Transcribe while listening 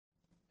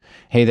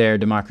Hey there,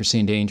 Democracy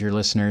in Danger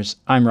listeners.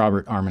 I'm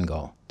Robert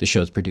Armengol, the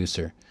show's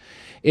producer.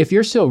 If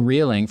you're still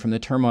reeling from the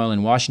turmoil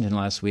in Washington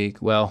last week,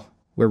 well,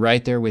 we're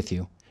right there with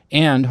you,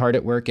 and hard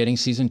at work getting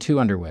Season 2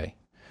 underway.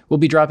 We'll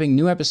be dropping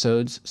new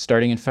episodes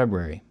starting in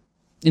February.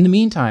 In the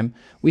meantime,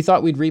 we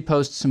thought we'd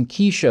repost some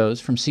key shows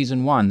from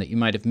Season 1 that you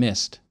might have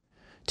missed.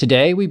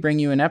 Today, we bring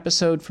you an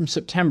episode from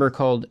September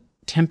called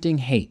Tempting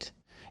Hate.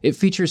 It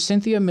features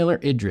Cynthia Miller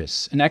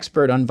Idriss, an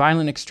expert on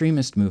violent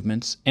extremist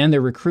movements and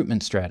their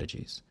recruitment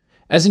strategies.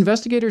 As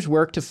investigators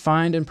work to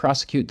find and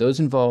prosecute those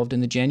involved in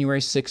the January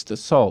 6th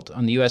assault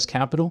on the U.S.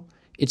 Capitol,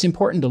 it's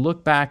important to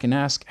look back and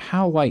ask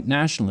how white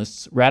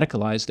nationalists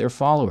radicalize their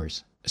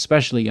followers,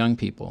 especially young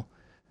people.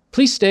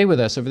 Please stay with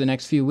us over the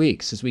next few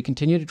weeks as we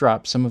continue to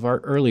drop some of our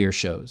earlier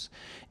shows.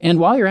 And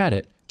while you're at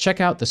it, check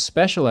out the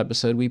special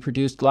episode we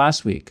produced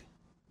last week,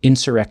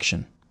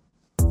 Insurrection.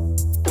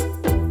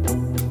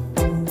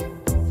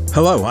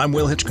 Hello, I'm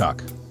Will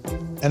Hitchcock.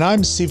 And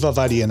I'm Siva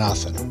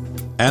Vaidyanathan.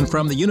 And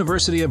from the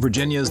University of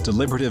Virginia's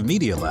Deliberative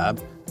Media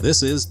Lab,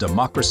 this is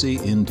Democracy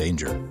in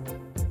Danger.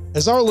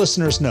 As our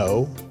listeners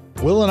know,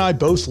 Will and I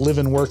both live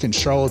and work in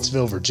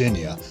Charlottesville,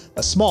 Virginia,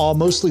 a small,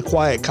 mostly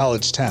quiet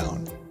college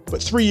town.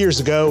 But 3 years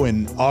ago,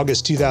 in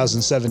August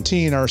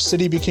 2017, our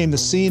city became the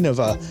scene of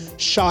a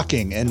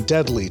shocking and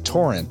deadly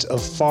torrent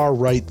of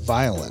far-right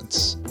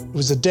violence. It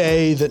was a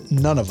day that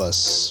none of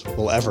us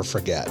will ever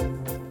forget.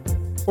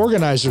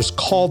 Organizers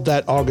called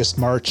that August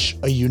march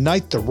a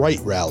Unite the Right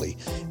rally,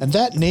 and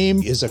that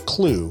name is a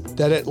clue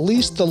that at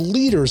least the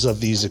leaders of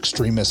these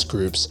extremist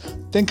groups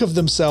think of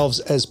themselves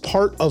as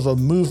part of a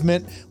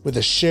movement with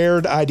a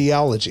shared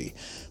ideology.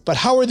 But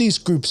how are these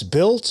groups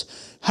built?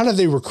 How do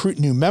they recruit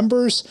new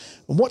members?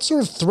 And what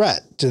sort of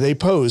threat do they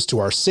pose to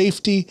our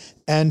safety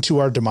and to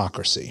our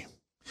democracy?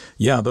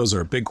 Yeah, those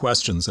are big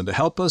questions. And to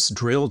help us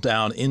drill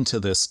down into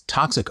this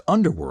toxic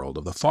underworld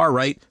of the far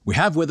right, we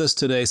have with us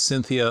today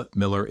Cynthia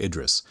Miller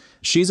Idriss.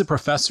 She's a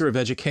professor of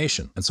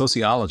education and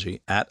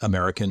sociology at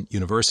American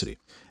University.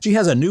 She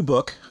has a new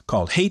book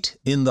called Hate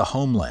in the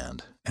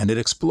Homeland, and it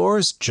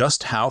explores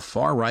just how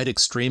far-right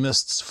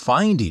extremists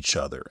find each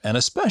other, and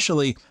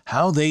especially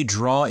how they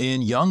draw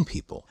in young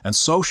people and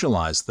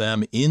socialize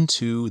them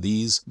into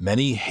these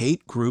many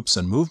hate groups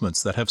and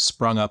movements that have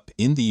sprung up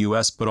in the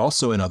U.S., but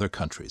also in other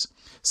countries.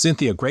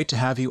 Cynthia, great to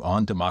have you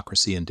on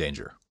Democracy in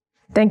Danger.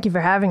 Thank you for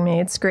having me.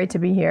 It's great to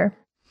be here.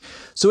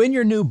 So in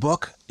your new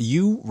book,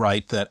 you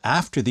write that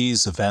after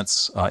these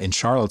events in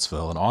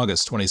Charlottesville in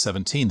August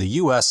 2017, the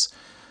U.S.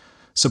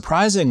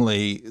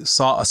 surprisingly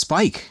saw a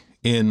spike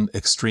in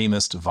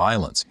extremist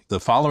violence. The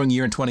following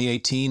year in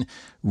 2018,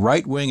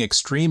 right-wing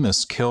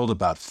extremists killed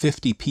about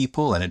 50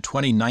 people, and in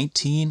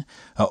 2019,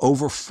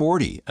 over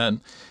 40.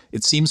 And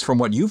it seems from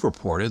what you've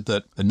reported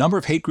that the number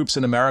of hate groups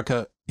in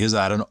America is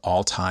at an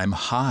all-time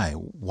high.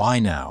 Why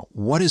now?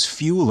 What is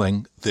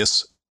fueling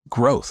this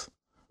growth?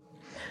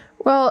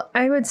 Well,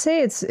 I would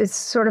say it's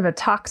sort of a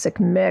toxic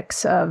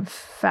mix of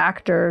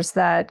factors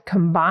that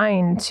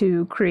combine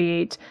to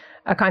create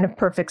a kind of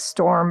perfect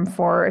storm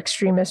for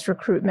extremist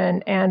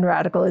recruitment and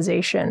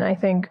radicalization. I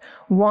think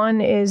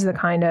one is the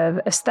kind of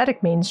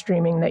aesthetic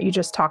mainstreaming that you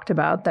just talked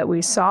about that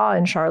we saw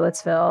in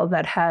Charlottesville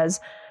that has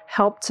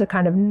helped to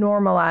kind of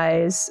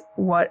normalize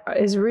what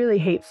is really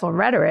hateful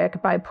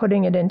rhetoric by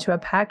putting it into a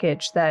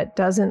package that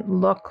doesn't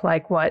look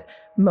like what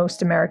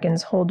most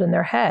Americans hold in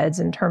their heads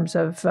in terms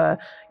of,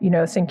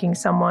 thinking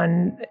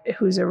someone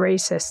who's a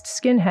racist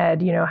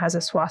skinhead, has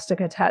a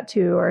swastika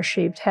tattoo or a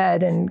shaved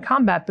head and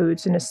combat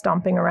boots and is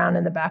stomping around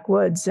in the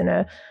backwoods in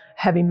a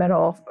heavy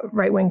metal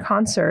right-wing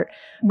concert.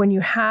 When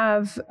you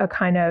have a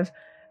kind of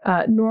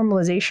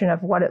normalization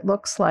of what it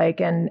looks like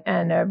and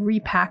a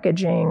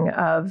repackaging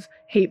of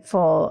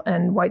hateful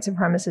and white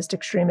supremacist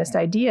extremist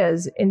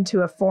ideas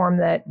into a form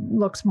that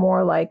looks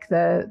more like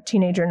the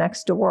teenager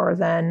next door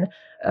than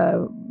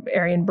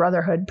Aryan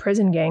Brotherhood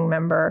prison gang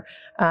member,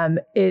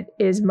 it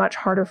is much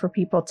harder for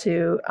people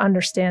to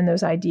understand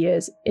those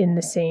ideas in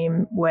the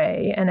same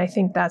way. And I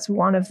think that's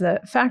one of the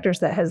factors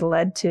that has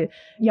led to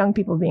young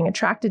people being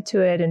attracted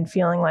to it and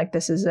feeling like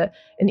this is an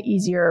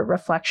easier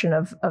reflection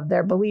of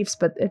their beliefs,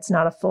 but it's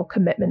not a full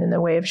commitment in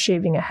the way of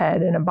shaving a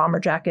head in a bomber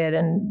jacket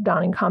and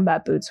donning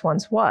combat boots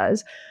once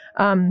was.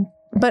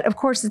 But of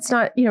course, it's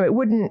not, it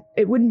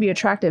wouldn't be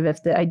attractive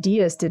if the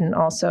ideas didn't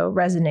also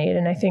resonate.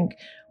 And I think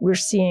we're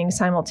seeing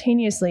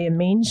simultaneously a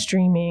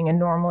mainstreaming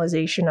and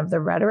normalization of the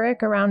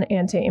rhetoric around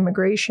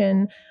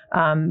anti-immigration,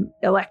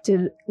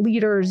 elected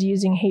leaders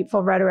using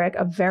hateful rhetoric,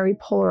 a very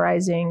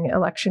polarizing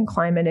election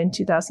climate in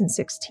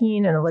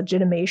 2016, and a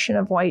legitimation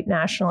of white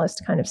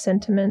nationalist kind of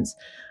sentiments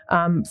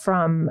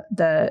from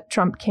the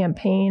Trump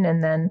campaign,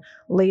 and then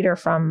later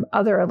from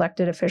other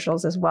elected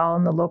officials as well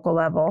on the local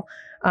level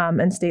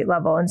and state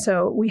level. And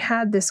so we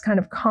had this kind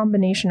of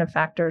combination of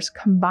factors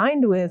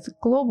combined with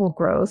global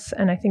growth.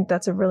 And I think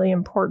that's a really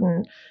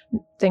important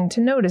thing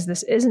to note is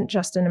this isn't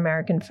just an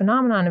American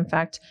phenomenon. In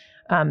fact,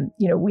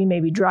 we may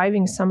be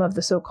driving some of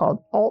the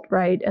so-called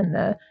alt-right and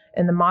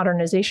the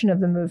modernization of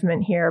the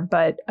movement here,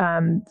 but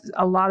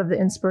a lot of the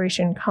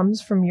inspiration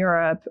comes from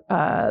Europe.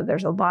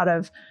 There's a lot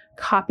of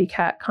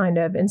copycat kind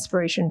of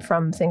inspiration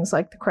from things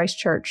like the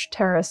Christchurch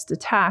terrorist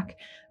attack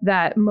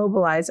that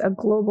mobilize a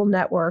global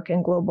network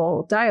and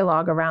global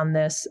dialogue around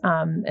this.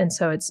 And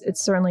so it's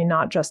certainly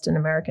not just an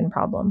American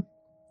problem.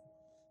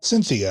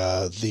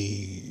 Cynthia,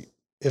 the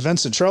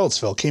events in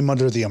Charlottesville came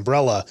under the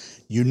umbrella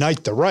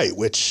Unite the Right,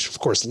 which of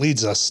course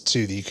leads us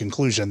to the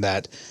conclusion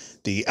that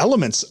the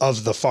elements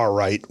of the far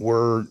right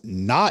were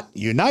not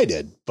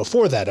united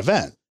before that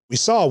event. We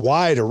saw a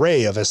wide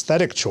array of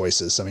aesthetic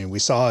choices. I mean, we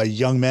saw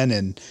young men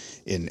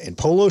in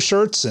polo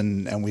shirts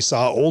and we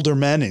saw older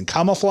men in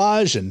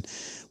camouflage, and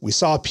we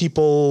saw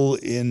people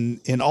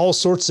in all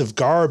sorts of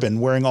garb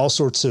and wearing all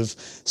sorts of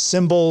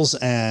symbols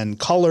and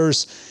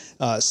colors,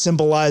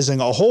 symbolizing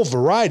a whole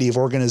variety of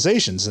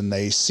organizations. And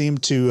they seem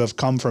to have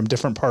come from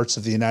different parts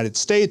of the United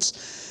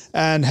States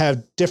and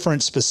have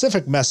different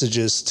specific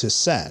messages to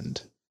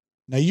send.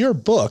 Now, your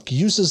book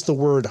uses the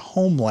word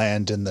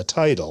homeland in the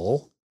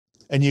title,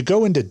 and you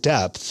go into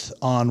depth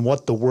on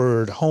what the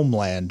word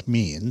homeland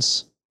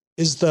means.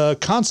 Is the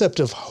concept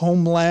of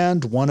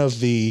homeland one of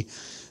the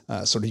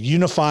sort of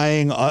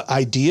unifying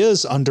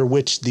ideas under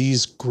which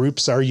these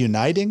groups are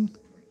uniting?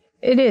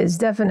 It is,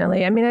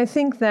 definitely. I mean, I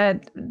think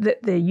that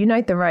the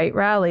Unite the Right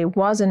rally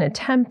was an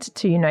attempt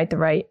to unite the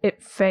right.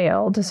 It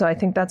failed. So I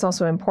think that's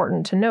also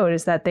important to note,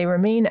 is that they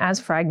remain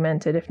as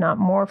fragmented, if not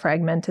more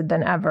fragmented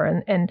than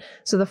ever. And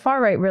so the far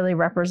right really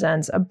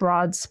represents a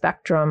broad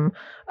spectrum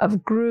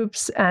of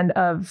groups and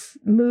of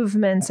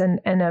movements and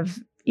of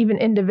even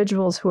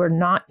individuals who are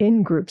not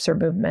in groups or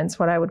movements,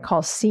 what I would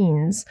call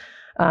scenes,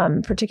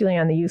 particularly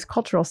on the youth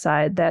cultural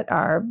side, that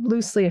are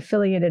loosely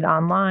affiliated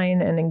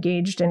online and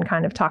engaged in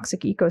kind of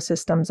toxic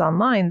ecosystems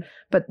online,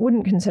 but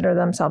wouldn't consider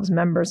themselves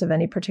members of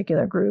any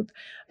particular group.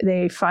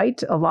 They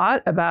fight a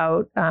lot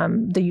about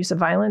the use of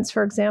violence,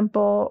 for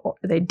example.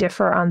 They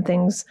differ on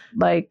things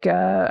like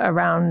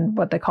around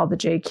what they call the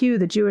JQ,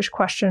 the Jewish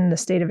question, the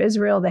state of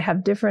Israel. They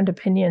have different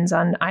opinions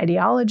on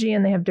ideology,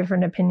 and they have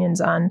different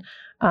opinions on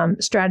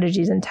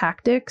strategies and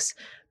tactics.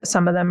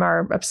 Some of them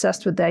are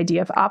obsessed with the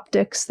idea of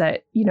optics,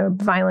 that,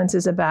 violence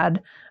is a bad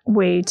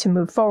way to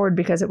move forward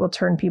because it will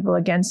turn people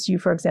against you,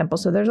 for example.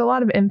 So there's a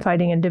lot of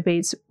infighting and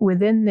debates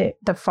within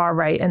the far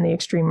right and the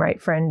extreme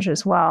right fringe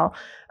as well,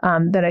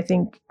 that I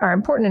think are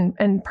important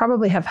and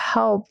probably have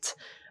helped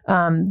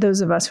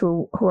those of us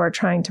who are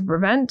trying to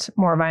prevent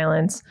more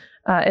violence,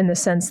 in the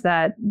sense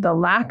that the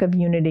lack of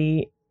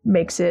unity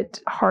makes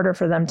it harder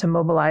for them to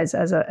mobilize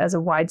as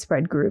a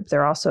widespread group.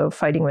 They're also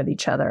fighting with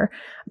each other.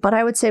 But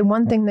I would say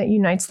one thing that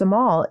unites them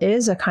all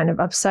is a kind of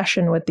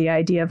obsession with the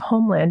idea of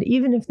homeland,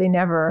 even if they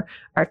never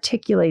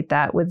articulate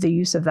that with the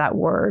use of that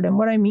word. And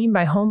what I mean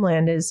by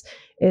homeland is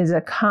a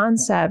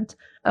concept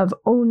of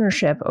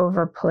ownership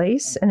over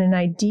place and an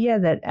idea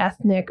that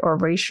ethnic or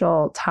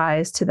racial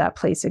ties to that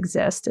place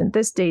exist. And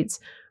this dates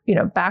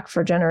back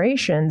for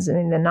generations. I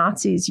mean, the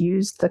Nazis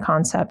used the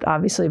concept,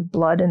 obviously, of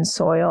blood and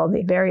soil,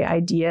 the very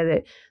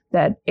idea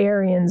that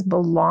Aryans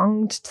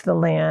belonged to the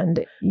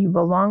land. You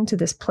belong to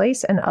this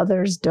place and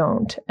others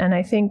don't. And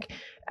I think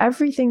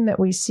everything that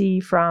we see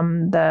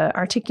from the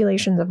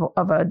articulations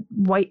of a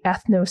white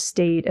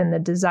ethno-state and the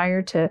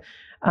desire to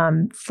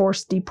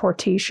force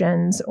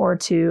deportations or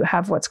to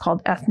have what's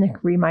called ethnic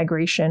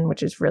remigration,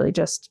 which is really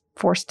just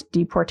forced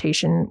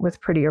deportation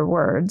with prettier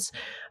words.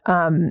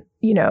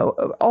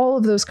 All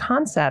of those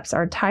concepts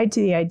are tied to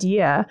the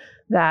idea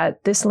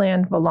that this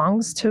land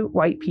belongs to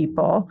white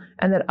people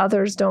and that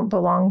others don't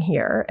belong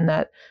here, and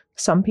that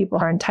some people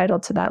are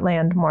entitled to that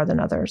land more than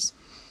others.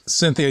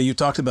 Cynthia, you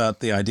talked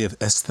about the idea of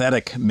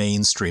aesthetic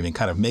mainstreaming,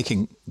 kind of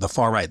making the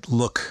far right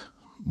look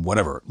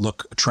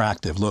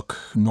attractive, look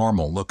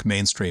normal, look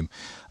mainstream.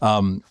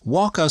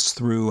 Walk us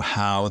through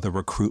how the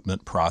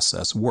recruitment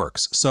process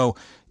works. So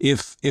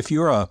if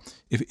you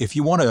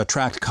want to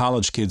attract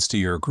college kids to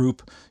your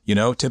group,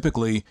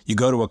 typically you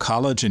go to a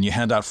college and you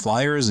hand out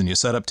flyers and you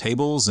set up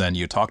tables and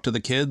you talk to the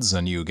kids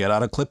and you get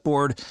out a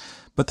clipboard.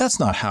 But that's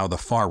not how the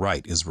far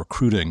right is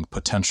recruiting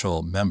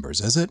potential members,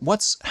 is it?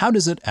 How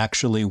does it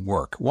actually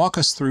work? Walk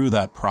us through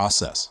that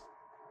process.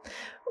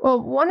 Well,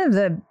 one of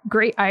the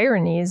great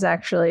ironies,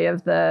 actually,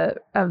 of the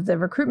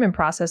recruitment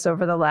process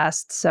over the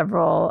last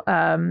several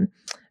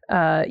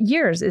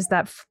years is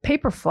that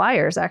paper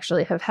flyers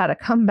actually have had a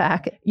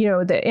comeback.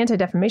 The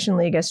Anti-Defamation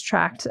League has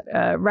tracked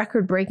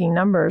record-breaking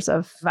numbers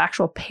of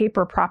actual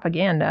paper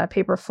propaganda,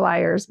 paper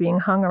flyers being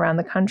hung around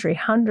the country,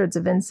 hundreds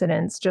of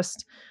incidents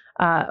just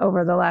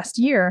over the last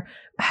year,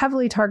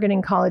 heavily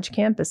targeting college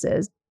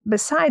campuses.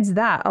 Besides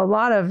that, a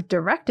lot of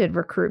directed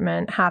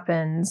recruitment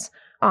happens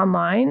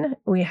online.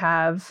 We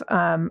have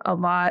a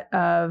lot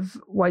of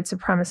white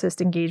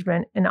supremacist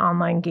engagement in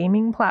online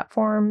gaming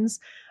platforms.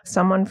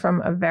 Someone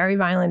from a very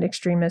violent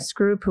extremist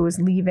group who was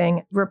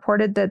leaving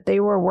reported that they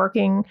were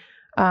working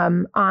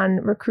on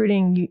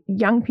recruiting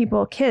young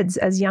people, kids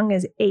as young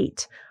as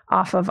 8,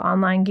 off of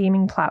online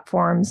gaming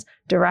platforms,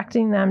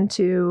 directing them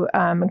to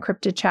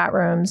encrypted chat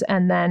rooms,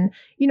 and then,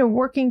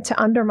 working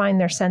to undermine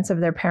their sense of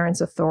their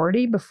parents'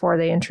 authority before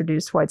they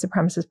introduced white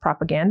supremacist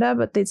propaganda.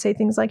 But they'd say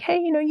things like, hey,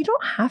 you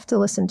don't have to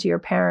listen to your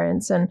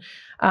parents. And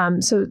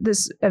so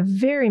a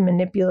very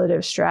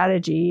manipulative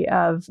strategy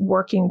of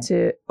working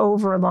to,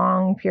 over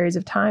long periods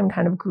of time,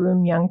 kind of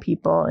groom young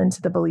people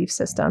into the belief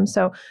system.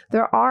 So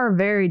there are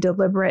very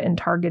deliberate and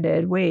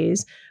targeted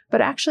ways.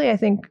 But actually, I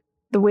think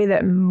the way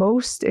that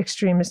most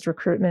extremist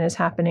recruitment is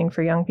happening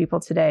for young people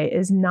today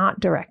is not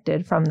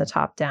directed from the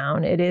top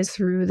down. It is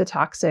through the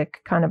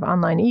toxic kind of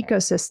online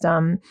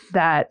ecosystem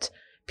that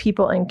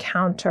people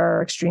encounter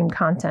extreme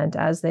content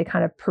as they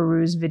kind of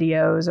peruse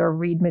videos or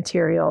read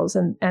materials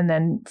and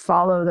then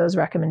follow those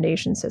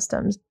recommendation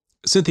systems.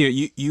 Cynthia,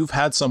 you've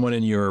had someone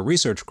in your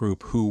research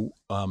group who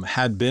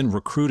had been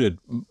recruited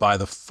by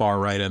the far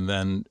right and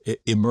then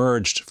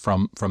emerged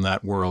from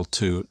that world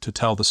to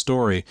tell the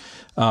story.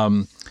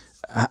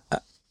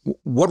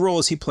 What role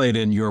has he played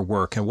in your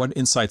work, and what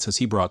insights has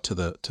he brought to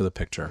the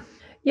picture?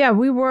 Yeah,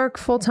 we work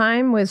full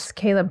time with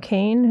Caleb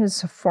Cain,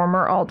 who's a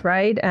former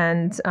alt-right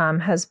and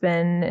has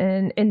been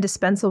an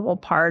indispensable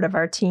part of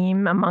our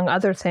team, among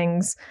other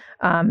things,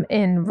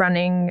 in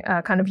running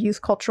a kind of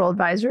youth cultural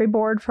advisory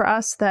board for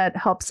us that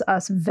helps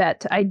us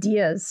vet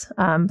ideas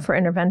for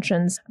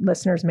interventions.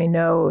 Listeners may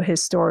know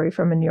his story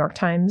from a New York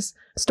Times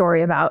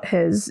story about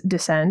his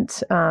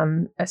descent,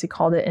 as he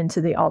called it,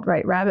 into the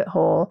alt-right rabbit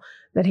hole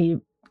that he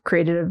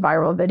created a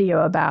viral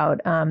video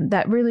about,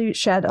 that really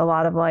shed a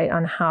lot of light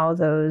on how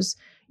those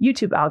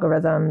YouTube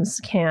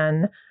algorithms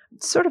can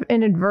sort of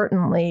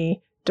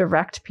inadvertently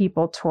direct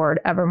people toward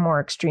ever more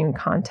extreme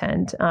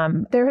content.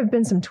 There have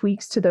been some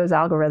tweaks to those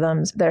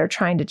algorithms that are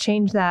trying to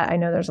change that. I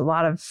know there's a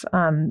lot of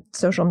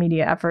social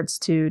media efforts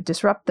to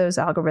disrupt those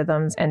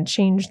algorithms and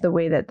change the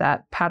way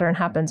that pattern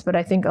happens. But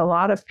I think a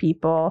lot of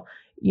people,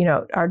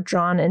 are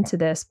drawn into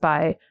this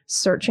by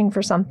searching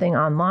for something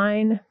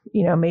online,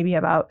 maybe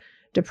about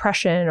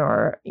depression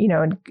or,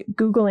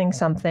 Googling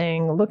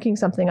something, looking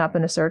something up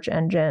in a search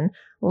engine,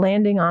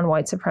 landing on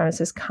white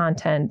supremacist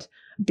content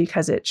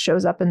because it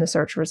shows up in the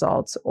search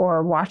results,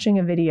 or watching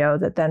a video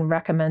that then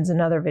recommends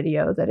another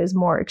video that is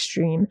more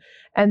extreme,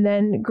 and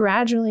then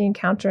gradually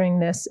encountering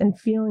this and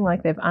feeling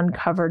like they've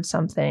uncovered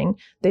something.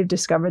 They've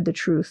discovered the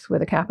truth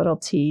with a capital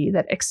T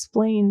that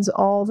explains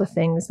all the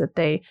things that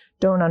they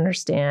don't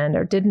understand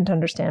or didn't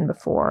understand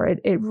before.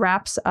 It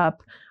wraps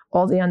up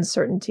all the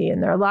uncertainty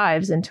in their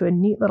lives into a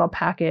neat little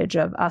package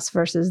of us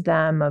versus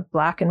them, of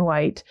black and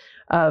white,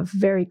 of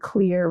very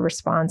clear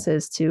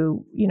responses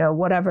to,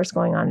 whatever's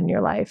going on in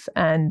your life,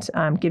 and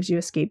gives you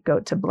a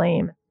scapegoat to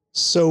blame.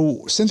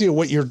 So, Cynthia,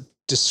 what you're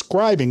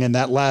describing in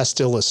that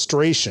last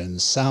illustration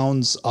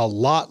sounds a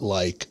lot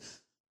like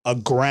a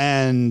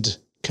grand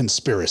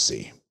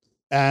conspiracy.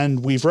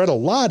 And we've read a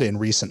lot in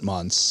recent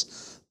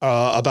months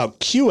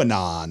about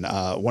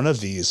QAnon, one of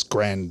these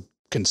grand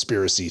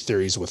conspiracy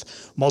theories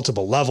with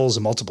multiple levels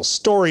and multiple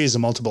stories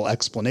and multiple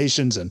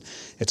explanations, and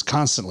it's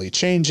constantly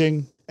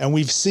changing. And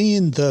we've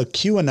seen the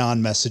QAnon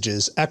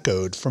messages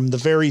echoed from the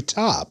very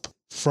top,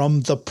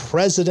 from the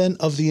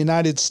President of the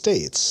United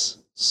States.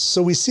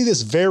 So we see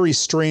this very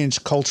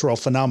strange cultural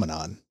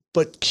phenomenon.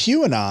 But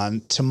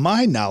QAnon, to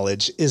my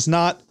knowledge, is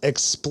not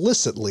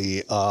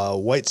explicitly a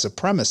white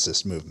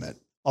supremacist movement,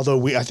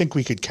 although I think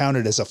we could count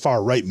it as a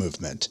far-right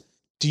movement.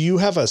 Do you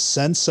have a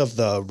sense of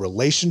the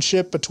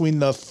relationship between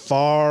the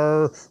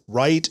far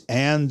right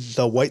and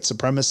the white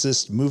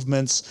supremacist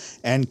movements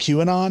and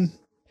QAnon?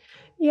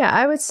 Yeah,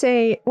 I would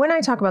say when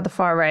I talk about the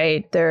far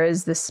right, there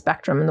is this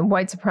spectrum, and the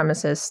white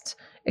supremacist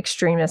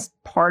extremist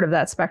part of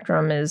that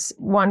spectrum is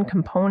one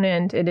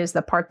component. It is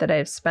the part that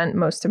I've spent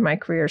most of my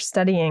career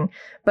studying,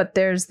 but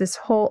there's this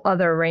whole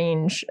other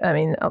range. I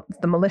mean,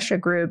 the militia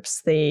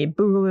groups, the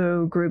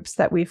Boogaloo groups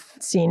that we've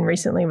seen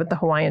recently with the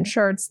Hawaiian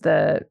shirts,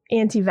 the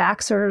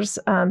anti-vaxxers,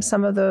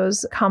 some of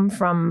those come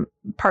from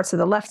parts of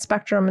the left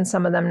spectrum and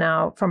some of them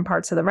now from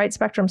parts of the right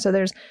spectrum. So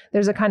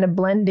there's a kind of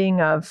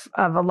blending of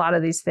a lot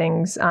of these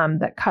things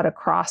that cut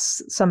across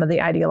some of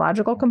the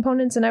ideological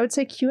components. And I would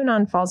say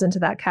QAnon falls into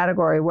that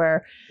category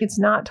where it's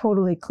not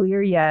totally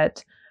clear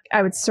yet.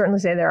 I would certainly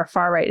say there are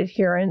far-right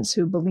adherents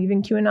who believe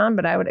in QAnon,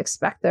 but I would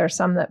expect there are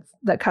some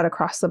that cut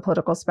across the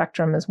political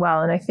spectrum as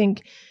well. And I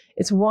think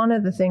it's one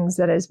of the things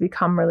that has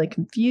become really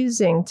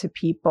confusing to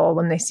people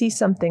when they see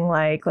something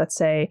like, let's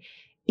say,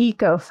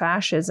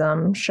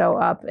 eco-fascism show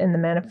up in the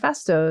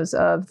manifestos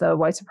of the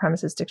white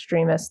supremacist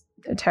extremist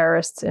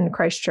terrorists in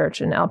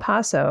Christchurch and El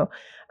Paso,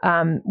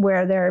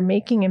 where they're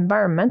making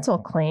environmental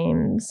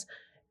claims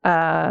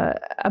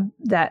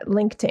that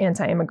link to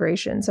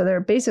anti-immigration. So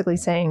they're basically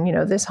saying,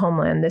 this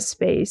homeland, this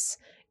space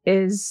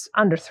is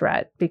under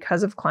threat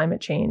because of climate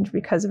change,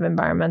 because of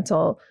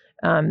environmental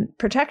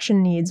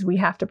protection needs. We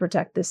have to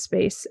protect this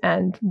space.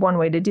 And one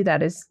way to do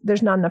that is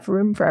there's not enough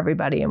room for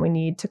everybody, and we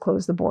need to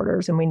close the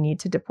borders and we need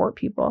to deport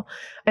people.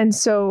 And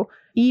so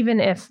even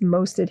if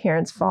most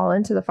adherents fall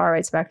into the far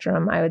right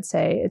spectrum, I would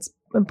say it's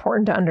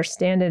important to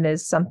understand it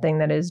as something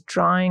that is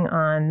drawing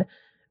on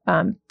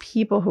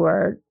people who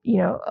are,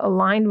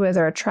 aligned with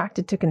or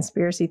attracted to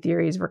conspiracy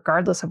theories,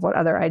 regardless of what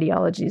other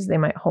ideologies they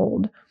might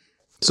hold.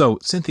 So,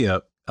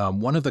 Cynthia,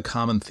 one of the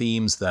common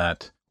themes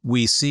that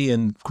we see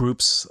in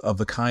groups of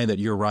the kind that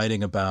you're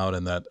writing about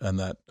and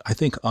that I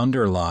think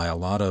underlie a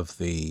lot of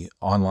the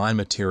online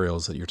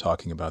materials that you're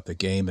talking about, the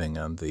gaming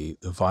and the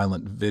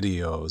violent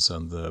videos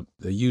and the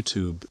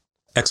YouTube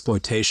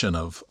exploitation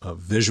of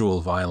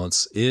visual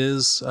violence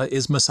is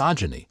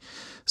misogyny.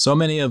 So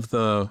many of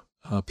the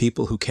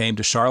people who came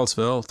to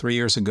Charlottesville 3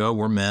 years ago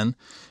were men.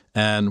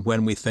 And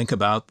when we think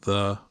about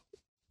the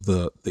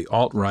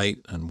alt-right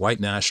and white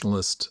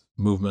nationalist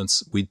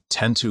movements, we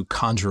tend to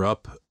conjure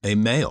up a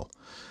male.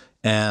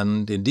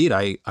 And indeed,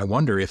 I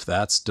wonder if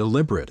that's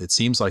deliberate. It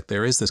seems like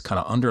there is this kind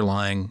of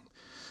underlying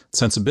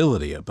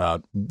sensibility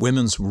about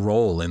women's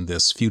role in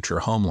this future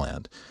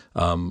homeland,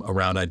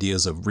 around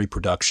ideas of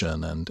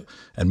reproduction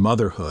and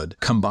motherhood,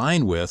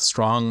 combined with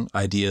strong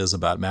ideas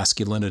about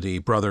masculinity,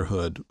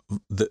 brotherhood,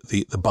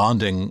 the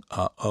bonding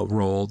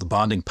role, the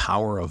bonding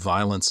power of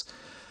violence.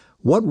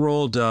 What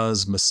role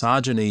does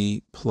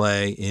misogyny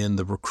play in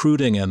the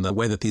recruiting and the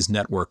way that these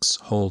networks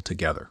hold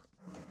together?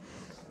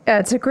 Yeah,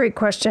 it's a great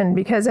question,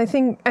 because I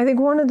think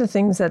one of the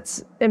things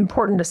that's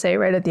important to say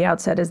right at the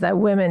outset is that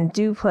women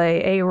do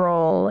play a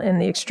role in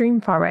the extreme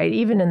far right,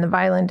 even in the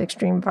violent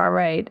extreme far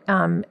right,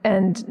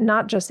 and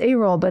not just a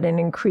role, but an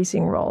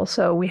increasing role.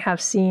 So we have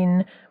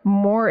seen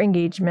more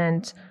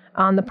engagement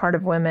on the part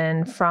of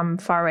women from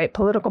far right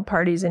political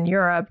parties in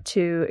Europe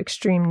to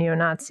extreme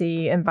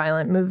neo-Nazi and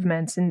violent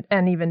movements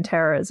and even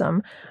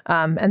terrorism.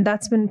 And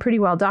that's been pretty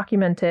well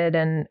documented.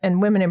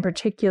 And women in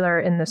particular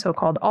in the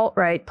so-called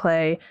alt-right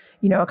play,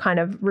 a kind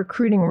of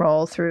recruiting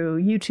role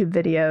through YouTube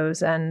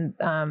videos and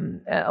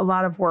a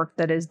lot of work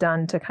that is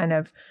done to kind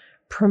of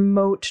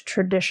promote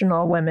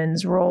traditional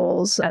women's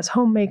roles as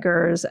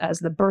homemakers, as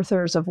the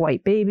birthers of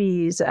white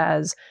babies,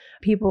 as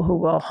people who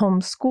will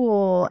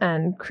homeschool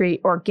and create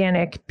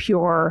organic,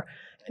 pure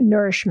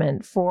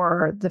nourishment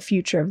for the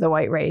future of the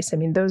white race. I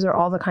mean, those are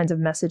all the kinds of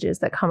messages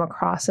that come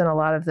across in a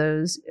lot of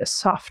those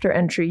softer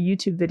entry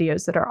YouTube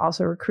videos that are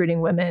also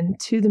recruiting women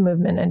to the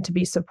movement and to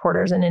be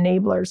supporters and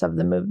enablers of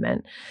the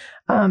movement.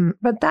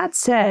 But that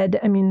said,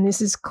 I mean,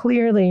 this is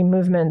clearly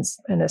movements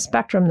in a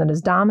spectrum that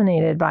is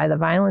dominated by the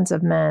violence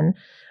of men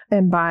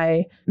and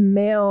by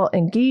male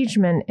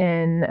engagement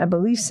in a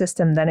belief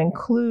system that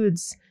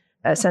includes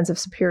a sense of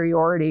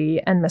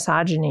superiority and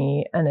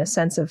misogyny and a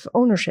sense of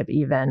ownership,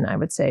 even, I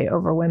would say,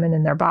 over women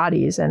and their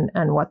bodies and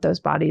what those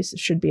bodies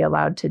should be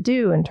allowed to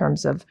do in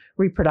terms of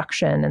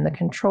reproduction and the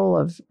control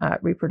of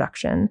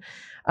reproduction.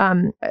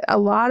 A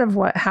lot of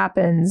what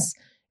happens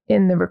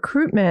in the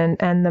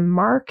recruitment and the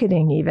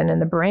marketing, even,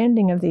 and the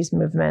branding of these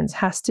movements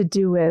has to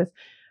do with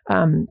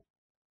kind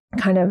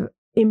of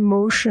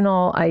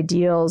emotional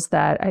ideals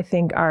that I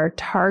think are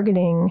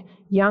targeting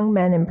young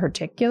men in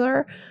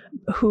particular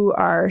who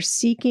are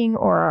seeking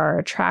or are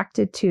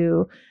attracted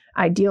to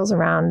ideals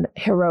around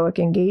heroic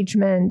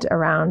engagement,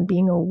 around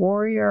being a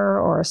warrior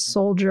or a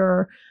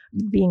soldier,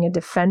 being a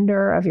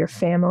defender of your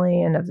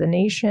family and of the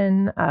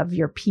nation, of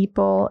your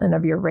people and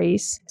of your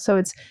race. So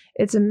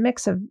it's a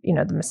mix of,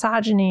 the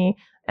misogyny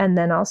and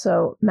then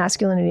also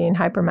masculinity and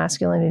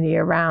hypermasculinity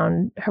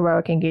around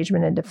heroic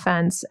engagement and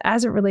defense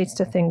as it relates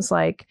to things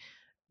like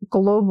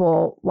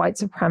global white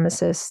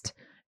supremacist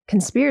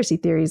conspiracy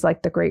theories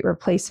like the Great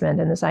Replacement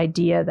and this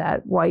idea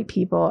that white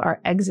people are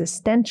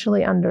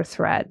existentially under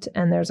threat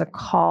and there's a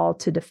call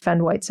to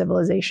defend white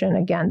civilization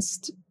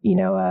against,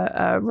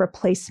 a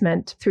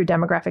replacement through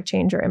demographic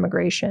change or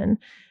immigration.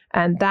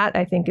 And that,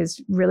 I think,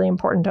 is really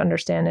important to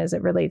understand as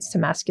it relates to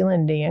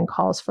masculinity and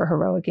calls for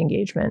heroic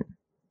engagement.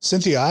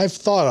 Cynthia, I've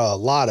thought a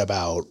lot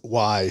about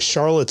why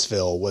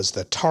Charlottesville was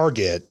the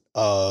target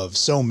of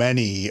so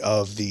many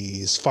of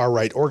these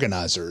far-right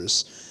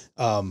organizers.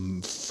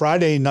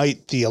 Friday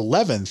night, the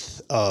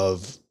 11th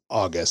of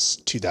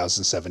August,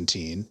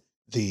 2017,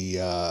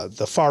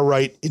 the far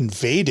right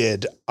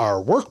invaded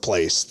our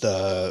workplace,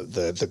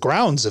 the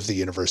grounds of the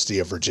University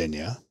of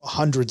Virginia.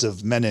 Hundreds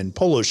of men in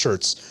polo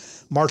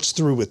shirts marched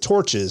through with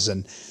torches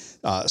and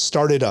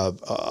started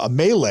a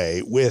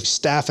melee with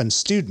staff and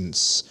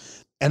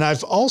students. And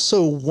I've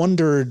also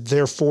wondered,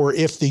 therefore,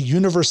 if the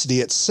university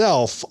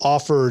itself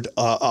offered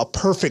a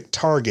perfect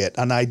target,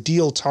 an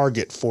ideal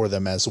target for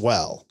them as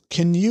well.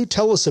 Can you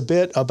tell us a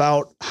bit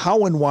about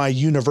how and why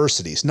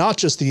universities, not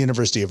just the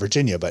University of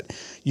Virginia, but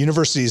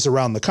universities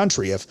around the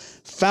country, have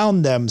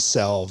found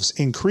themselves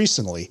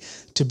increasingly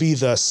to be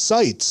the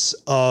sites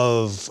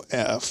of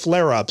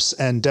flare-ups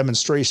and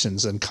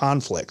demonstrations and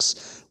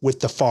conflicts with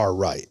the far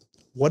right?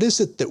 What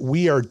is it that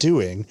we are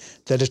doing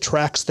that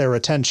attracts their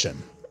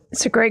attention?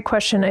 It's a great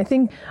question. I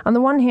think on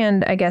the one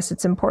hand, I guess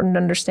it's important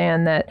to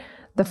understand that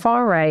the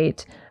far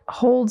right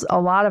holds a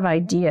lot of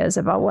ideas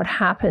about what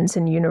happens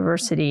in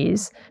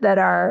universities that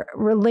are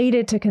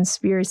related to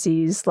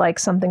conspiracies like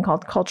something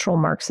called cultural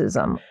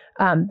Marxism.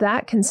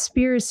 That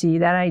conspiracy,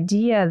 that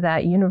idea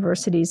that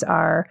universities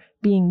are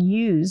being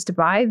used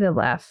by the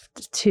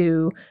left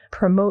to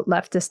promote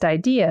leftist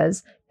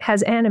ideas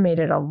has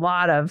animated a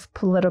lot of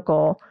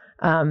political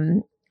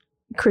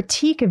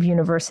critique of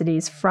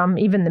universities from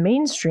even the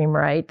mainstream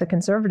right, the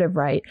conservative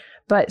right,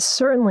 but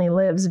certainly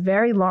lives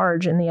very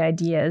large in the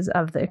ideas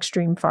of the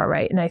extreme far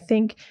right. And I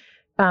think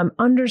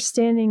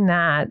understanding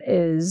that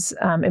is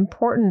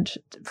important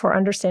for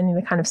understanding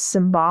the kind of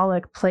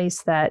symbolic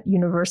place that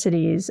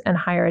universities and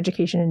higher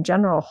education in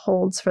general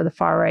holds for the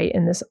far right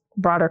in this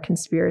broader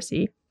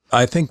conspiracy.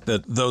 I think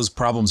that those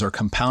problems are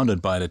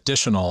compounded by an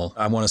additional,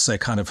 I want to say,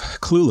 kind of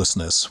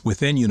cluelessness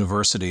within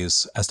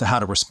universities as to how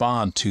to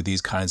respond to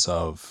these kinds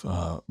of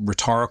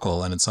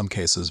rhetorical and in some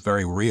cases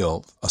very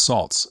real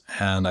assaults.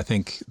 And I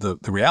think the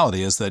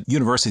reality is that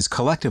universities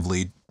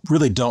collectively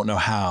really don't know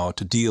how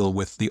to deal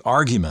with the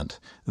argument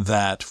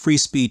that free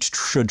speech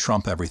should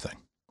trump everything.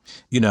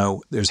 You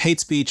know, there's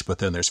hate speech, but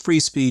then there's free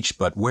speech.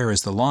 But where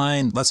is the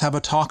line? Let's have a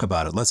talk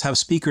about it. Let's have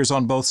speakers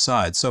on both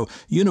sides. So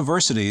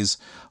universities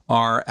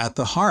are at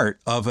the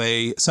heart of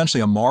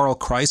essentially a moral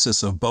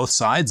crisis of both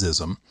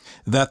sidesism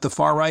that the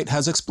far right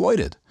has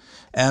exploited.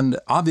 And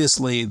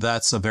obviously,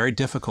 that's a very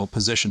difficult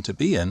position to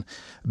be in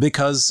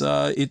because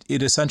it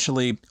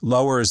essentially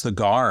lowers the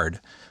guard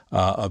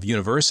of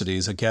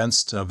universities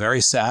against very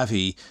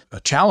savvy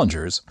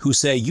challengers who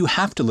say, you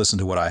have to listen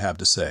to what I have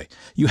to say.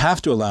 You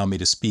have to allow me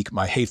to speak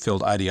my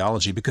hate-filled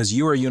ideology because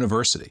you are a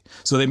university.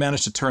 So they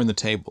managed to turn the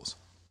tables.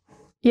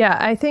 Yeah,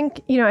 I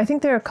think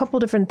there are a couple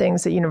different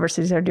things that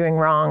universities are doing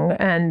wrong.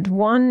 And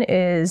one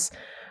is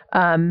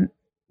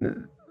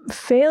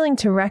failing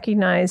to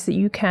recognize that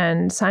you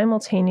can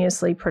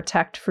simultaneously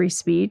protect free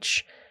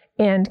speech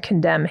and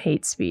condemn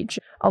hate speech.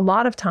 A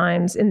lot of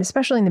times, and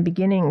especially in the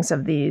beginnings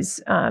of these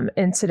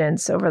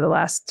incidents over the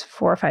last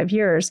 4 or 5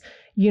 years,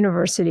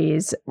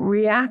 universities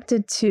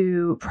reacted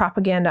to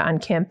propaganda on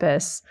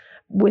campus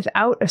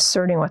without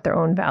asserting what their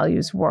own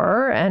values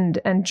were and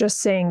just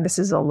saying this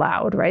is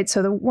allowed, right?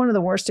 So one of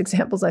the worst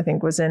examples, I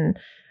think, was in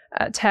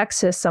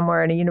Texas,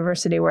 somewhere in a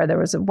university where there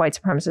was a white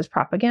supremacist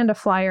propaganda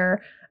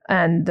flyer.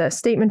 And the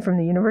statement from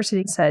the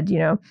university said,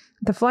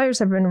 the flyers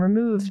have been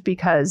removed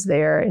because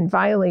they're in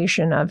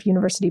violation of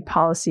university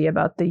policy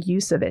about the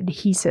use of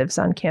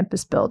adhesives on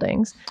campus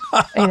buildings.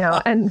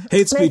 And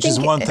hate speech is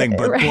one thing,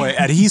 but right. Boy,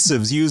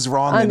 adhesives used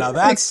wrongly. Now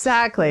that's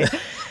exactly.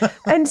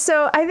 And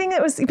so I think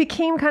it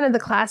became kind of the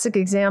classic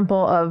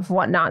example of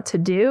what not to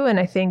do. And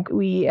I think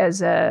we,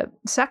 as a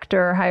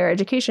sector, higher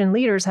education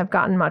leaders, have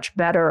gotten much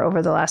better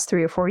over the last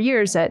 3 or 4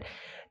 years at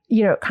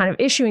kind of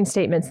issuing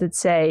statements that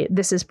say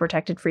this is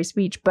protected free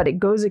speech, but it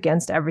goes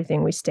against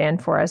everything we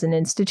stand for as an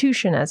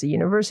institution, as a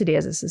university,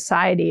 as a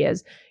society,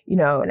 as, in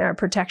our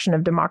protection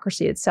of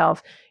democracy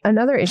itself.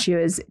 Another issue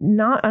is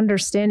not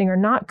understanding or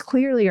not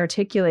clearly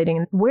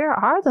articulating where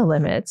are the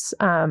limits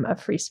of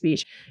free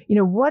speech.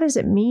 What does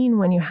it mean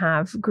when you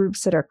have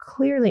groups that are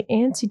clearly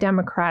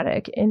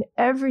anti-democratic in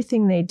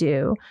everything they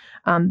do,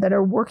 that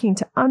are working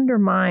to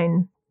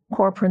undermine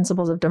core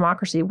principles of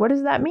democracy? What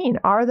does that mean?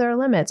 Are there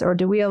limits, or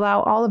do we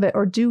allow all of it,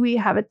 or do we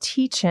have a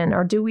teach-in,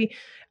 or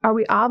are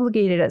we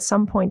obligated at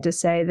some point to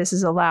say this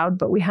is allowed,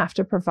 but we have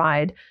to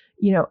provide,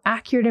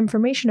 accurate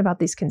information about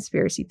these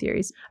conspiracy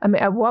theories? I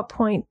mean, at what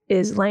point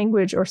is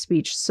language or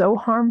speech so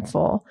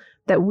harmful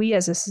that we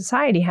as a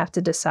society have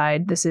to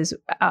decide this is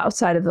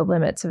outside of the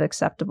limits of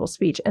acceptable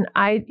speech? And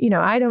I'm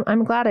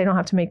glad I don't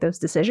have to make those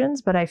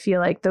decisions, but I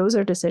feel like those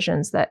are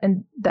decisions that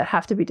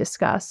have to be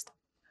discussed.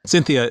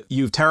 Cynthia,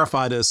 you've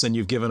terrified us and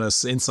you've given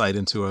us insight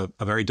into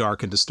a very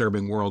dark and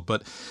disturbing world.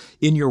 But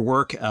in your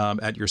work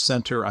at your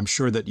center, I'm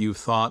sure that you've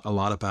thought a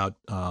lot about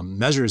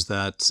measures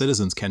that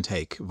citizens can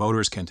take,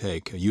 voters can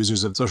take,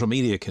 users of social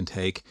media can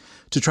take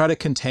to try to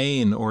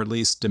contain or at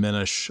least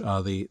diminish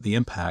the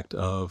impact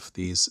of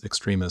these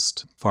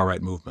extremist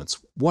far-right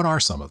movements. What are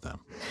some of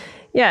them?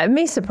 Yeah, it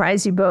may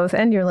surprise you both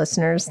and your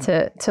listeners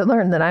to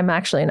learn that I'm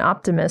actually an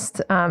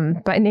optimist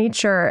by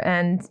nature.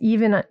 And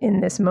even in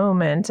this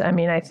moment,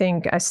 I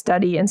think I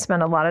study and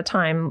spend a lot of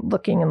time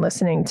looking and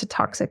listening to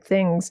toxic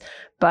things.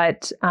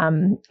 But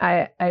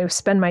I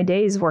spend my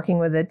days working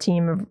with a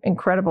team of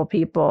incredible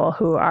people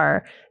who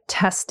are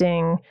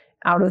testing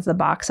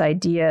out-of-the-box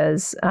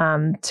ideas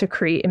to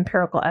create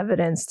empirical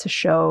evidence to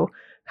show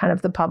kind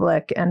of the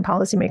public and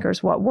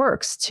policymakers what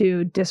works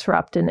to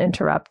disrupt and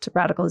interrupt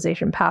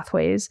radicalization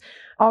pathways.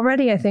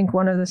 Already, I think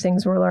one of the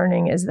things we're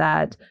learning is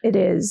that it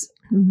is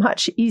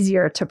much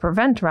easier to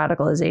prevent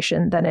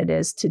radicalization than it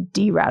is to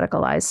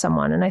de-radicalize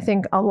someone. And I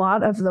think a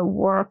lot of the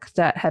work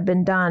that had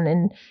been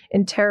done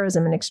in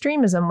terrorism and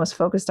extremism was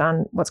focused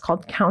on what's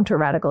called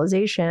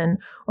counter-radicalization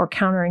or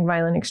countering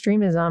violent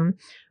extremism,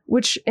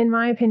 which in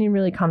my opinion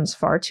really comes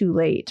far too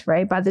late,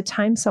 right? By the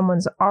time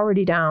someone's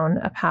already down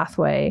a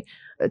pathway,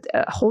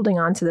 holding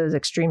on to those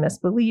extremist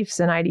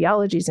beliefs and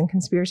ideologies and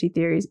conspiracy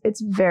theories,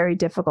 it's very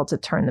difficult to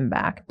turn them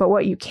back. But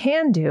what you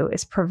can do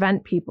is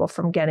prevent people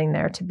from getting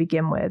there to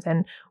begin with.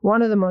 And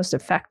one of the most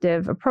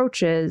effective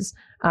approaches,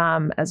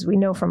 as we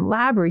know from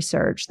lab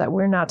research that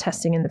we're now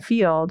testing in the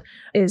field,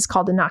 is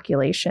called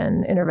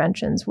inoculation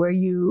interventions, where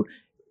you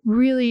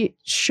really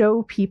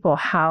show people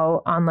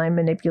how online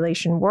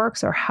manipulation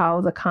works or how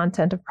the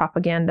content of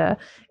propaganda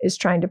is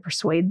trying to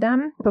persuade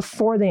them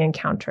before they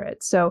encounter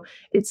it. So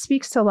it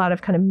speaks to a lot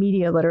of kind of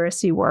media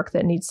literacy work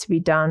that needs to be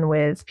done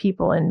with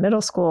people in middle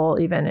school,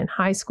 even in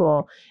high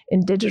school,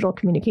 in digital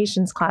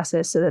communications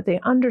classes, so that they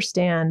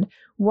understand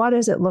what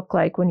does it look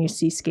like when you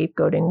see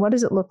scapegoating? What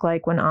does it look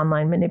like when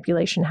online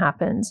manipulation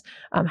happens?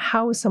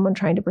 How is someone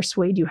trying to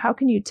persuade you? How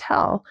can you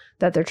tell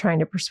that they're trying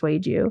to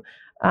persuade you?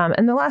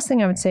 And the last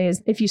thing I would say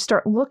is if you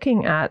start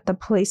looking at the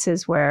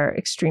places where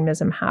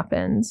extremism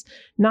happens,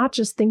 not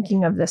just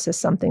thinking of this as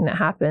something that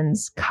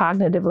happens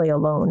cognitively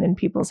alone in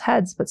people's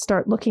heads, but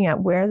start looking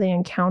at where they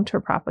encounter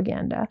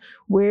propaganda.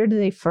 Where do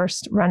they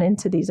first run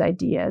into these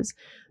ideas?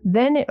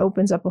 Then it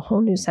opens up a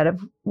whole new set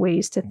of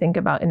ways to think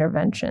about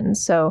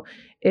interventions. So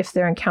if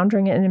they're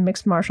encountering it in a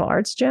mixed martial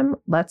arts gym,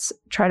 let's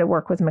try to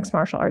work with mixed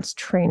martial arts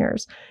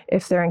trainers.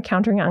 If they're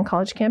encountering it on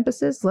college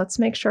campuses, let's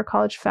make sure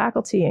college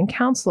faculty and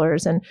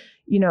counselors and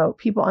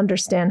people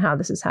understand how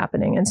this is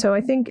happening. And so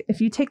I think if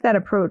you take that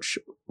approach,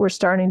 we're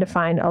starting to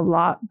find a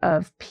lot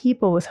of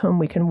people with whom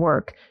we can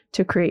work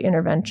to create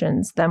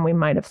interventions than we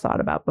might have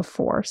thought about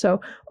before. So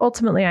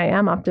ultimately, I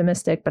am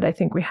optimistic, but I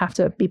think we have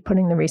to be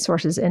putting the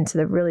resources into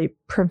the really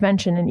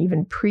prevention and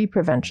even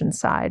pre-prevention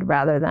side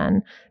rather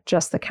than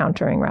just the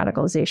countering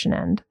radicalization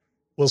end.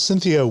 Well,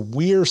 Cynthia,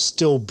 we're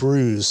still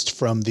bruised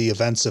from the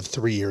events of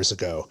 3 years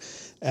ago.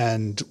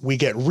 And we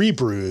get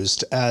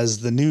rebruised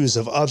as the news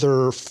of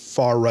other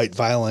far-right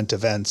violent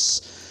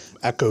events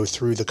echo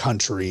through the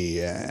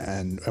country,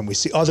 and we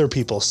see other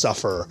people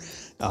suffer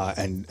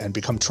and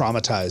become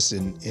traumatized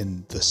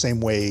in the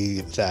same way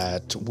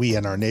that we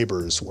and our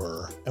neighbors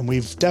were. And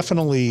we've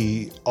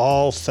definitely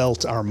all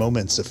felt our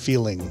moments of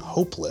feeling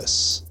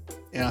hopeless.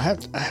 I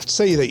have to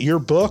say that your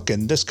book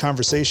and this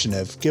conversation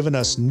have given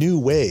us new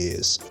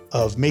ways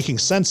of making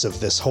sense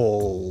of this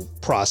whole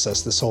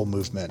process, this whole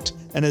movement,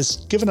 and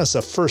has given us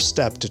a first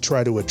step to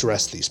try to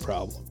address these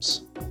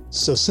problems.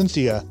 So,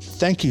 Cynthia,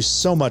 thank you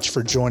so much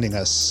for joining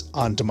us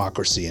on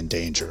Democracy in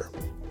Danger.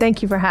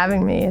 Thank you for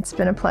having me. It's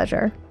been a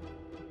pleasure.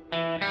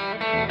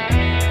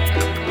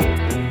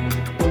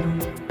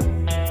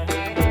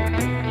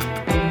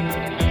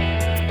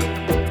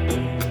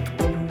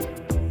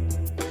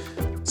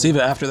 Ziva,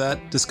 after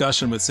that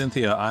discussion with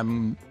Cynthia,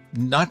 I'm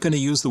not going to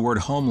use the word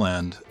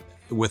homeland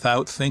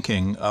without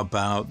thinking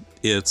about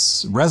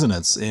its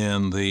resonance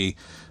in the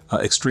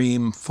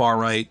extreme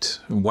far-right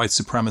white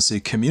supremacy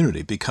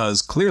community,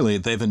 because clearly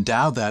they've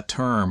endowed that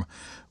term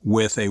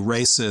with a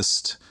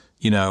racist,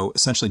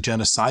 essentially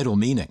genocidal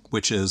meaning,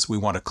 which is we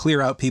want to clear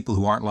out people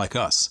who aren't like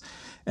us.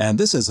 And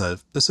this is a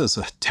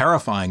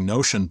terrifying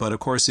notion, but of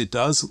course it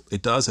does,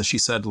 as she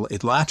said,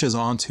 it latches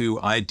onto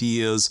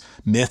ideas,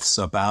 myths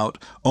about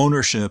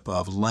ownership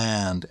of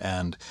land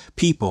and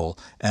people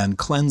and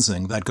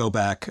cleansing that go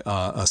back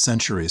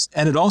centuries.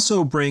 And it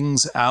also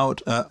brings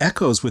out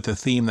echoes with a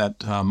theme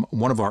that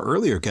one of our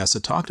earlier guests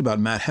had talked about,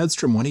 Matt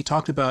Hedstrom, when he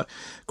talked about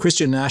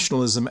Christian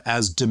nationalism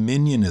as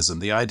dominionism,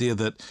 the idea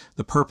that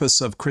the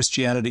purpose of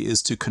Christianity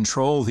is to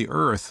control the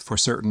earth for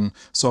certain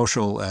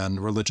social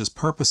and religious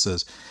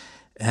purposes.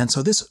 And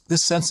so this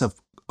sense of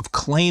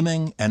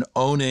claiming and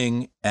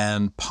owning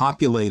and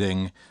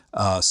populating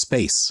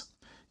space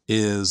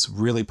is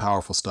really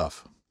powerful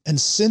stuff.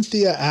 And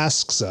Cynthia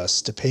asks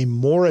us to pay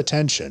more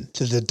attention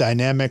to the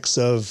dynamics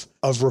of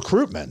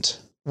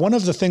recruitment. One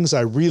of the things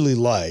I really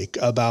like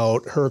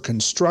about her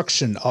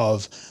construction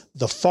of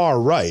the far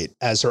right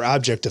as her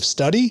object of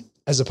study,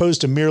 as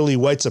opposed to merely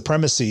white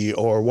supremacy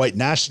or white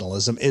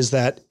nationalism, is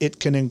that it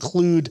can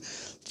include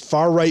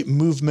far-right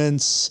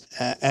movements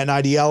and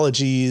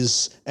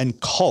ideologies and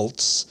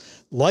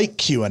cults like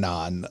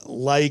QAnon,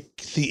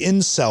 like the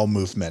incel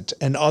movement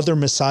and other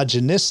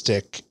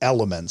misogynistic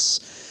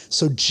elements.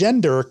 So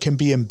gender can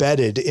be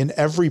embedded in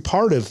every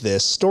part of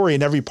this story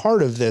and every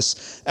part of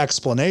this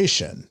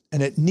explanation.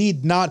 And it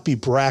need not be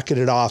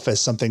bracketed off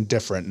as something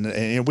different.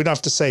 And we don't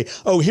have to say,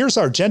 oh, here's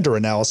our gender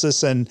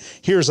analysis and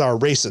here's our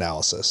race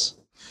analysis.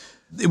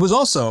 It was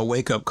also a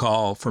wake-up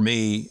call for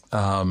me,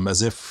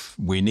 as if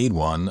we need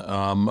one,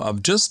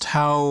 of just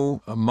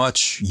how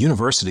much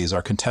universities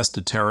are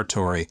contested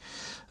territory,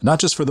 not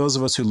just for those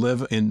of us who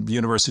live in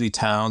university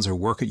towns or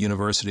work at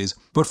universities,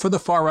 but for the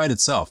far right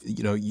itself.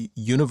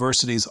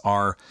 Universities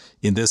are,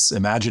 in this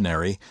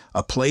imaginary,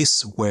 a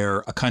place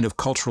where a kind of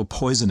cultural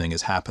poisoning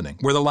is happening.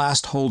 We're the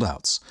last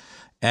holdouts.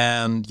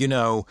 And,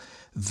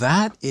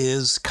 that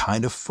is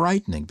kind of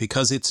frightening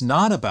because it's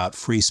not about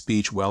free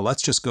speech. Well,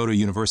 let's just go to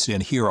university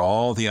and hear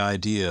all the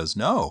ideas.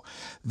 No,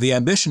 the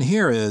ambition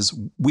here is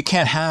we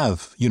can't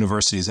have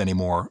universities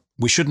anymore.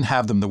 We shouldn't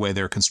have them the way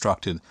they're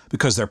constructed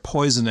because they're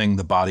poisoning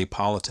the body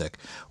politic.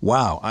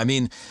 Wow. I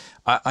mean,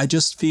 I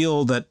just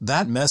feel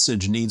that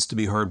message needs to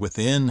be heard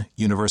within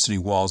university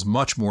walls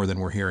much more than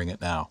we're hearing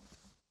it now.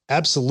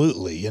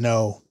 Absolutely.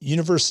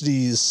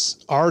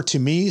 Universities are, to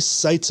me,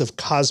 sites of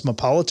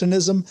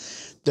cosmopolitanism.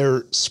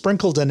 They're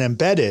sprinkled and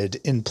embedded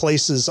in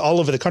places all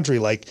over the country,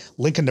 like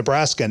Lincoln,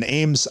 Nebraska, and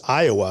Ames,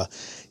 Iowa.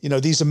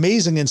 these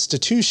amazing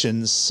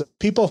institutions,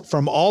 people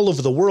from all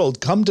over the world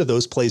come to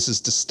those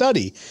places to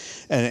study.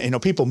 And,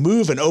 people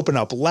move and open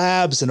up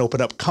labs and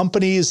open up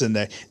companies, and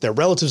their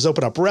relatives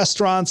open up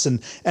restaurants. And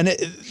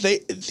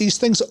these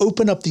things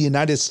open up the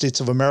United States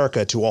of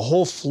America to a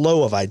whole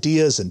flow of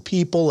ideas and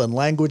people and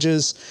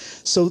languages.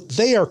 So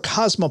they are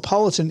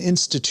cosmopolitan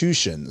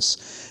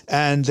institutions,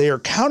 and they are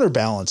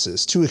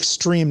counterbalances to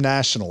extreme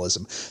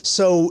nationalism.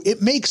 So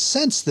it makes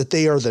sense that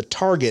they are the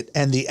target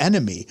and the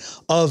enemy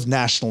of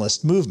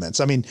nationalist movements.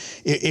 I mean,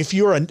 if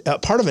you're a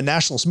part of a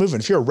nationalist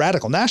movement, if you're a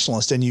radical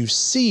nationalist and you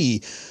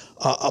see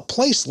a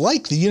place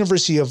like the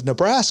University of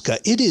Nebraska,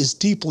 it is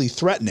deeply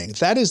threatening.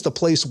 That is the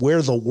place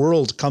where the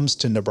world comes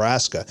to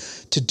Nebraska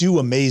to do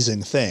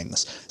amazing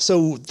things.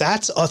 So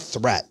that's a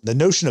threat. The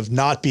notion of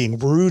not being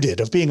rooted,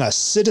 of being a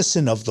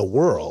citizen of the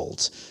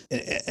world,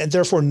 and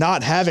therefore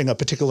not having a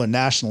particular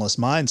nationalist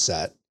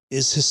mindset,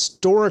 is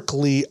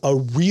historically a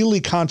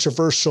really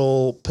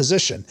controversial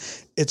position.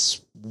 It's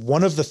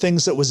one of the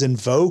things that was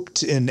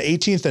invoked in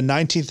 18th and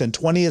 19th and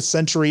 20th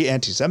century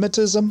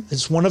anti-Semitism.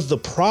 It's one of the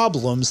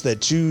problems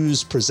that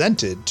Jews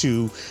presented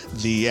to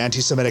the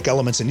anti-Semitic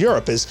elements in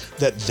Europe, is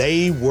that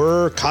they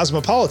were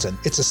cosmopolitan.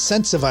 It's a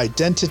sense of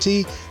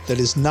identity that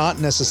is not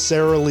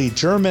necessarily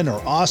German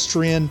or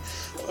Austrian,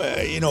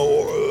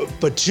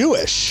 but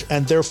Jewish,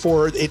 and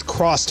therefore it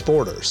crossed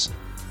borders.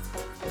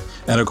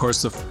 And of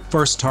course, the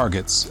first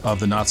targets of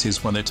the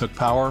Nazis when they took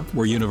power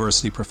were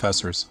university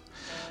professors,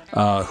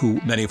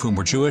 many of whom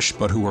were Jewish,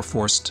 but who were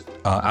forced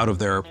out of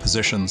their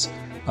positions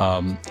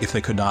if they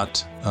could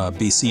not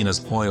be seen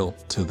as loyal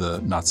to the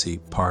Nazi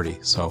party.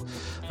 So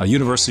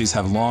universities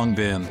have long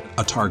been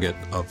a target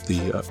of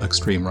the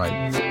extreme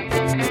right.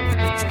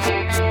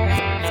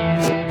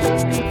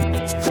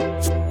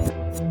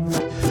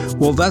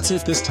 Well, that's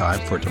it this time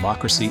for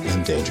Democracy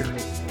in Danger.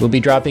 We'll be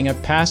dropping a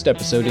past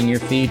episode in your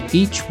feed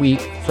each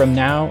week from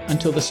now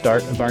until the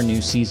start of our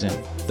new season,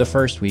 the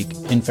first week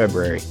in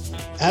February.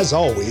 As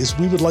always,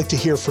 we would like to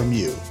hear from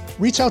you.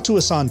 Reach out to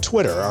us on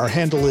Twitter. Our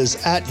handle is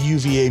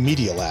 @UVA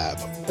Media Lab,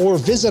 or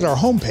visit our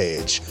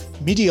homepage,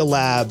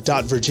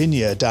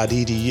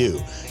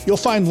 medialab.virginia.edu. You'll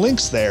find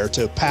links there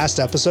to past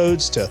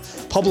episodes, to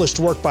published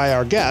work by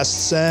our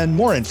guests, and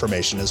more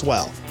information as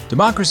well.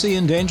 Democracy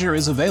in Danger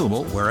is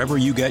available wherever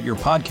you get your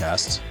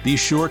podcasts. Be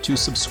sure to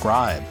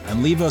subscribe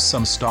and leave us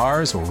some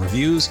stars or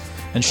reviews,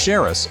 and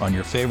share us on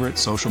your favorite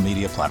social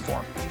media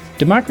platform.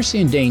 Democracy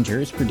in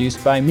Danger is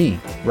produced by me,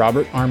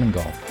 Robert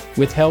Armengol,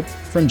 with help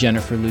from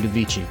Jennifer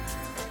Ludovici.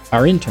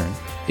 Our intern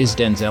is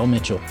Denzel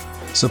Mitchell.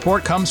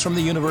 Support comes from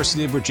the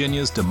University of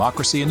Virginia's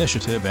Democracy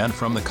Initiative and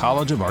from the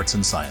College of Arts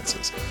and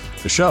Sciences.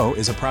 The show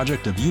is a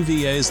project of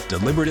UVA's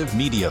Deliberative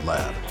Media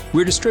Lab.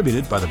 We're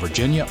distributed by the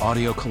Virginia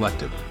Audio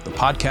Collective, the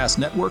podcast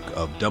network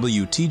of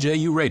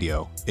WTJU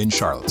Radio in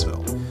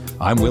Charlottesville.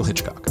 I'm Will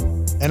Hitchcock.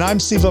 And I'm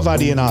Siva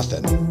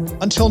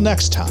Vaidyanathan. Until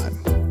next time.